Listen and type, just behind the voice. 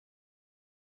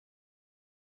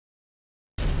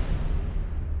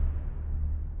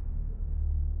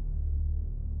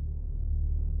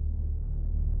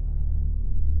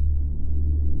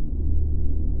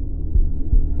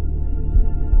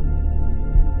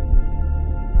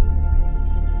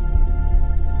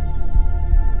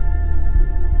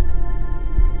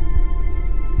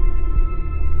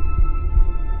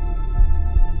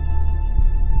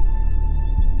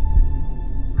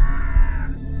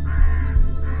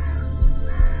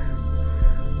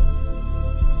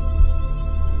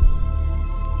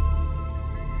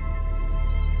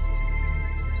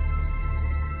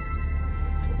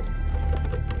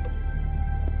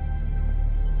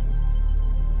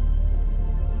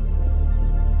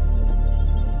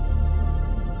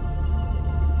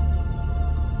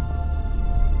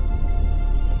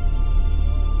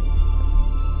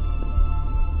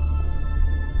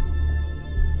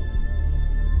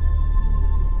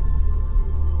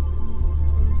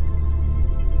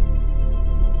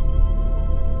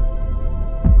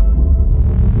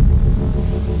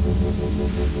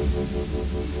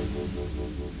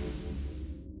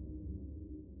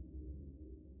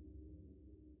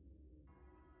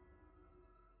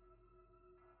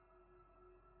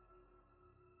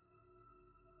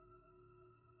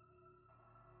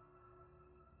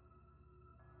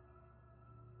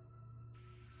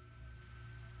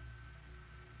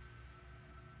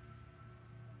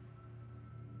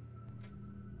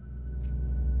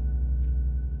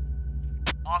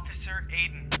Officer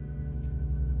Aiden.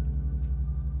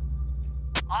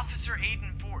 Officer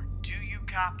Aiden Fort, do you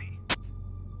copy?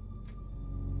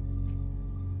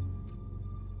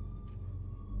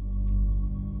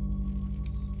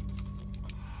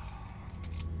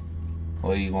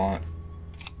 What do you want?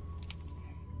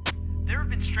 There have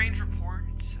been strange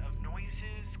reports of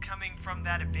noises coming from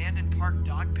that abandoned park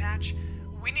Dogpatch.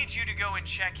 We need you to go and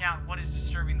check out what is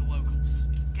disturbing the locals.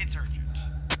 It's urgent.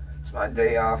 It's my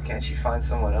day off. Can't you find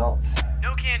someone else?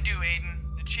 No can do, Aiden.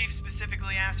 The chief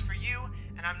specifically asked for you,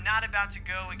 and I'm not about to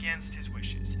go against his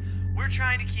wishes. We're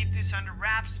trying to keep this under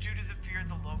wraps due to the fear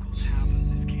the locals have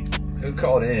of this case. Who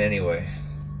called in anyway?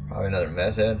 Probably another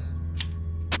meth head?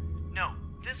 No,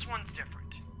 this one's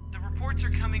different. The reports are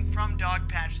coming from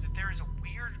Dogpatch that there is a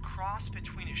weird cross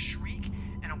between a shriek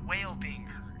and a wail being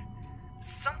heard.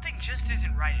 Something just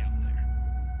isn't right out there.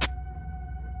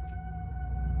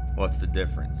 What's the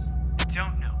difference?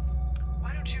 Don't know.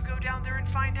 Why don't you go down there and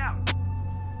find out?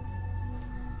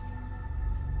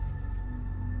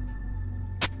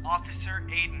 Officer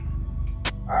Aiden.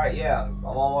 Alright, yeah, I'm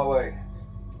on my way.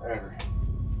 Whatever.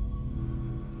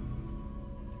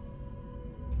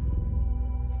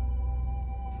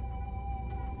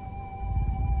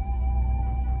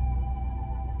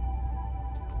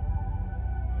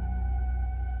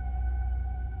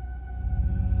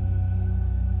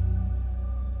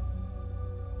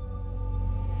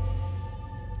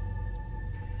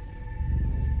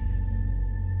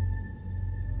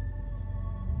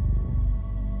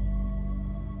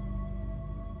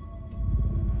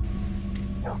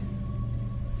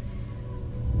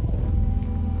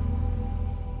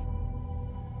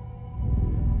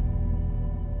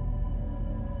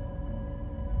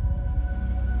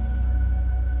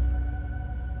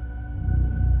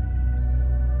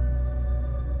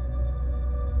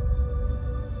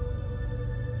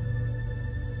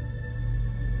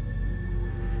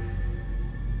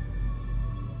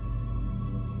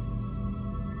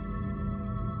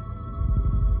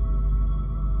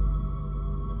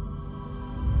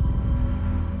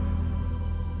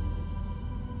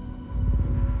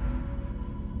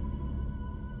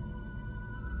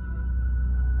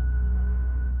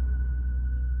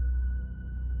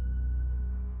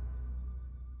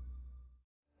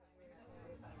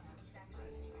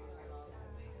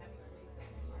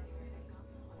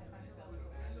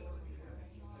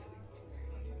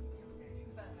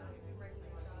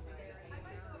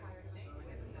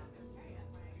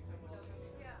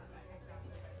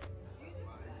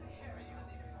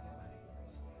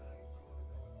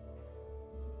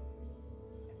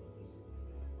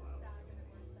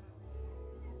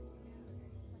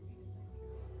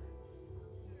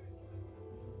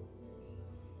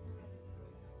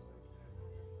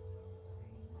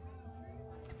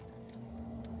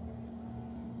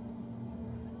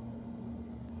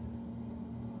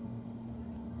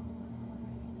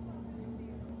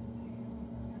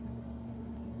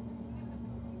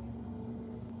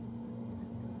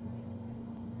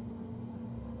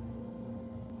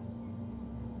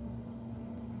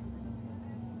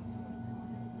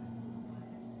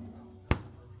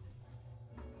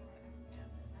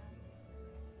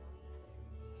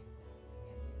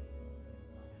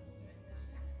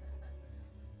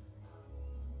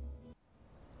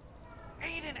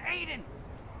 Aiden!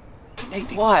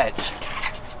 Nathan, What?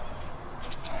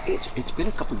 it's been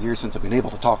a couple years since I've been able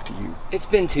to talk to you. It's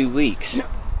been 2 weeks. No.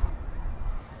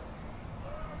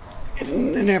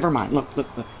 Never mind. Look.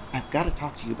 I've got to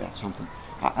talk to you about something.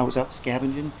 I was out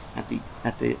scavenging at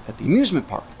the amusement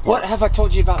park. What have I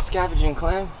told you about scavenging,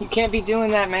 Clem? You can't be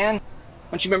doing that, man.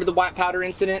 Don't you remember the white powder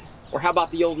incident? Or how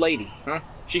about the old lady, huh?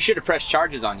 She should have pressed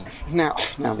charges on you. Now,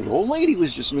 the old lady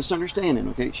was just a misunderstanding,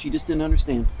 okay? She just didn't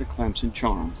understand the Clemson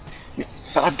charm.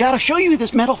 But I've got to show you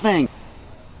this metal thing.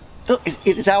 Look,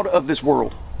 it is out of this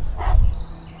world.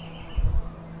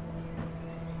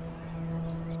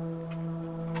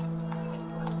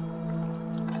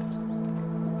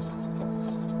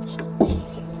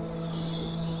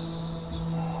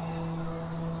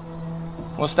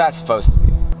 What's that supposed to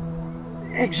be?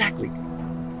 Exactly.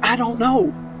 I don't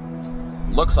know.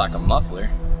 Looks like a muffler.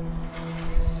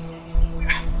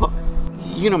 Look,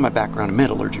 you know my background in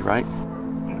metallurgy, right?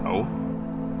 No.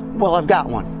 Well, I've got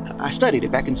one. I studied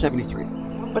it back in '73.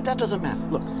 But that doesn't matter.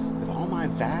 Look, with all my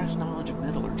vast knowledge of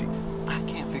metallurgy, I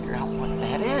can't figure out what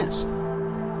that is.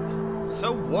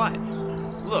 So what?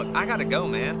 Look, I gotta go,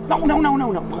 man. No.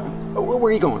 Where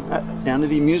are you going? Down to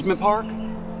the amusement park?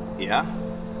 Yeah.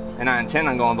 And I intend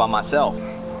on going by myself.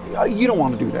 You don't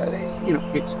want to do that. You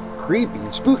know, it's creepy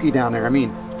and spooky down there. I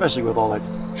mean, especially with all that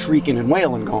shrieking and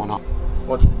wailing going on.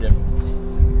 What's the difference?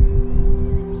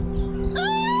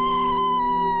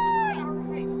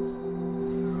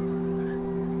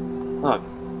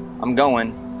 I'm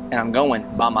going, and I'm going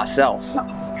by myself.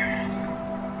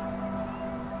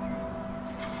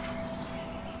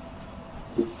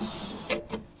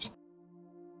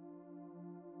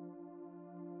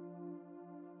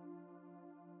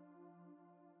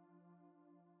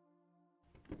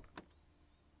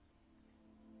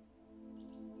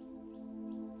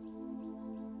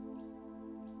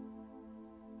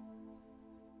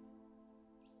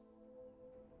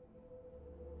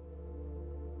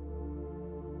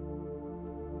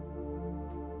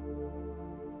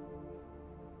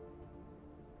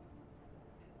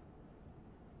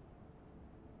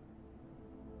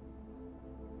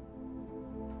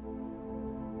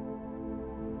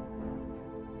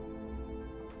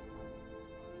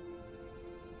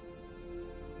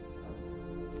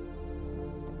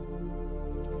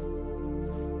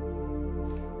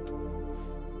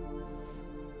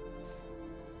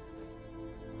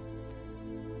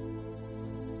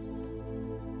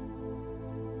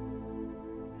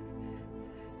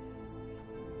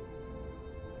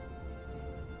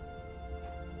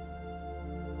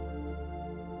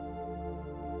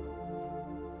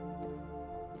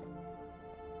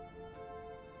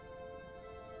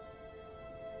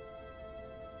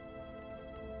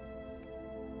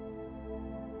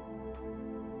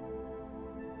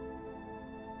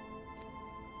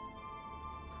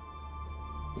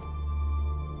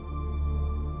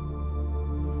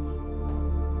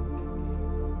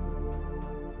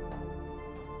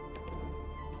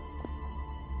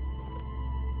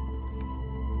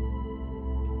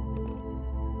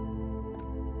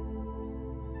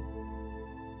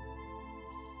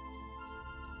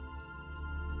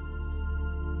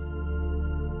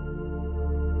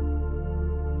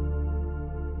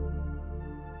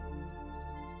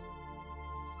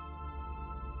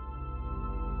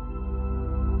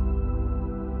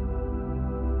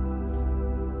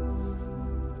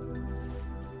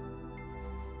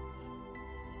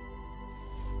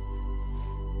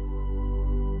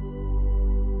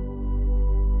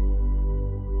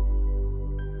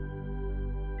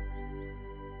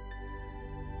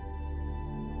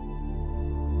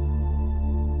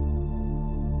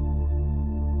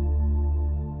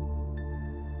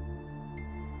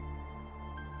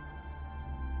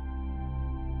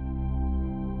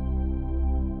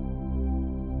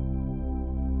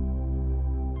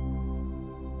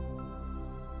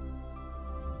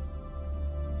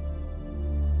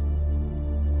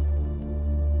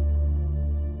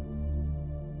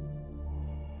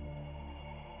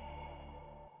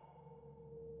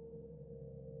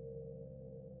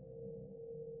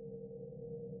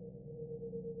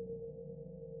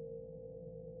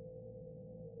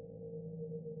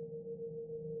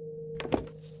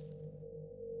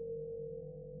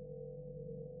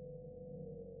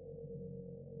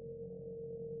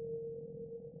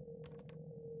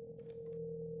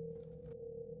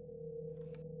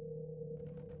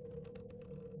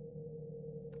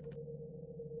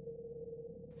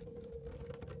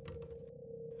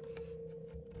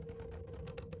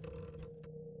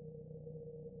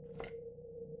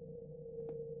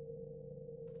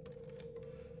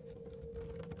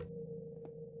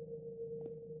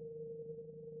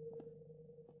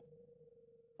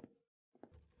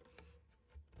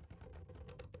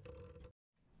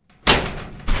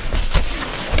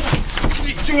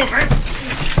 doing, man?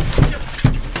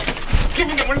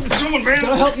 What are you doing, man?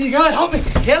 Gotta help me. You gotta help me.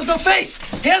 He has no face.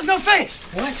 He has no face.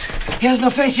 What? He has no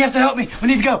face. You have to help me. We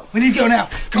need to go. We need to go now.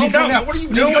 Calm down, man. What are you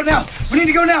doing? We need to go now. We need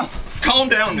to go now. Calm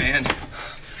down, man.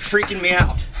 Freaking me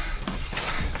out.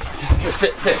 Here,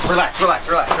 sit. Relax.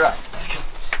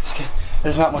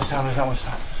 There's not much time.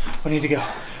 We need to go.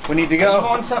 We need to go. Are you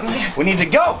on something, man? We need to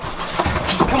go.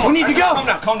 Just come on. We need to go.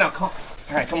 Calm down. All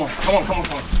right, come on.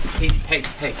 Easy. Hey.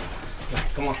 All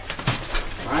right, come on.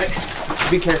 All right.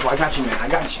 Be careful. I got you, man. I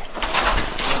got you.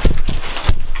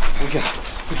 We go. All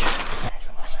right,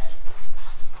 come on, man.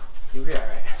 You'll be all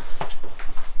right.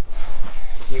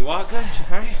 You walk good?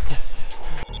 All right.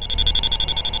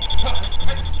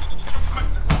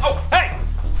 Oh, hey!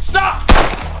 Stop!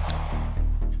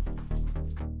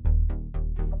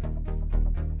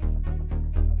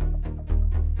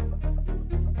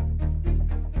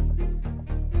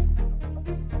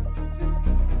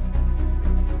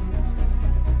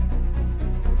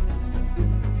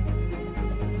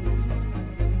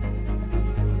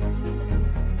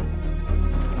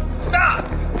 Stop!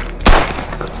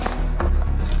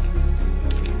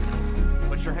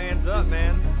 Put your hands up,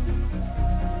 man.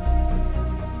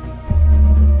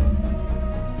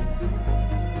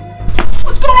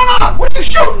 What's going on? What are you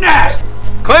shooting at?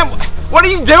 Clem, what are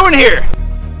you doing here?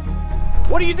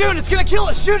 What are you doing? It's gonna kill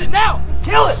us. Shoot it now.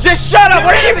 kill it! Just shut up!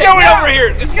 What are you doing over here?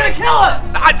 It's gonna kill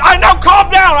us! I know, calm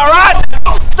down, alright?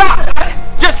 Stop!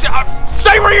 Just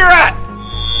stay where you're at!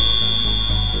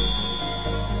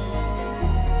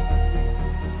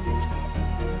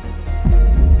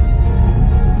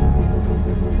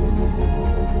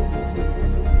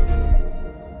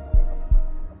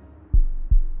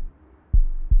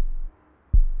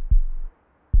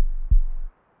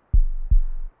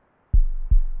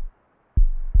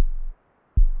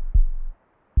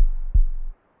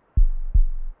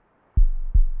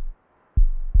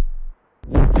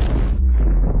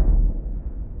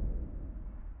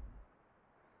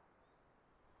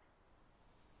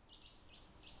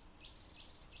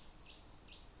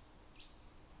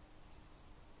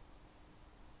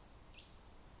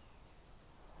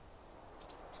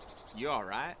 You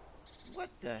alright? What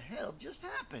the hell just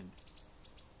happened?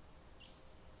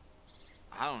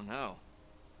 I don't know.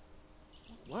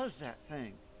 What was that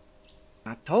thing?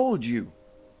 I told you.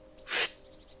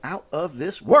 Out of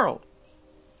this world.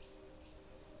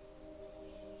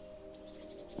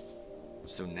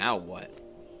 So now what?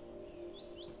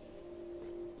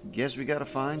 Guess we gotta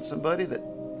find somebody that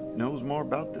knows more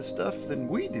about this stuff than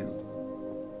we do.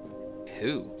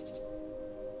 Who?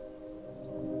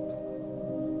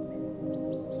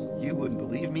 You wouldn't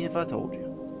believe me if I told you.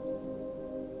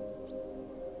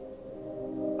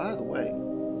 By the way,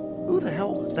 who the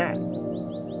hell was that?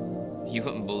 You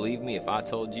wouldn't believe me if I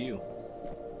told you.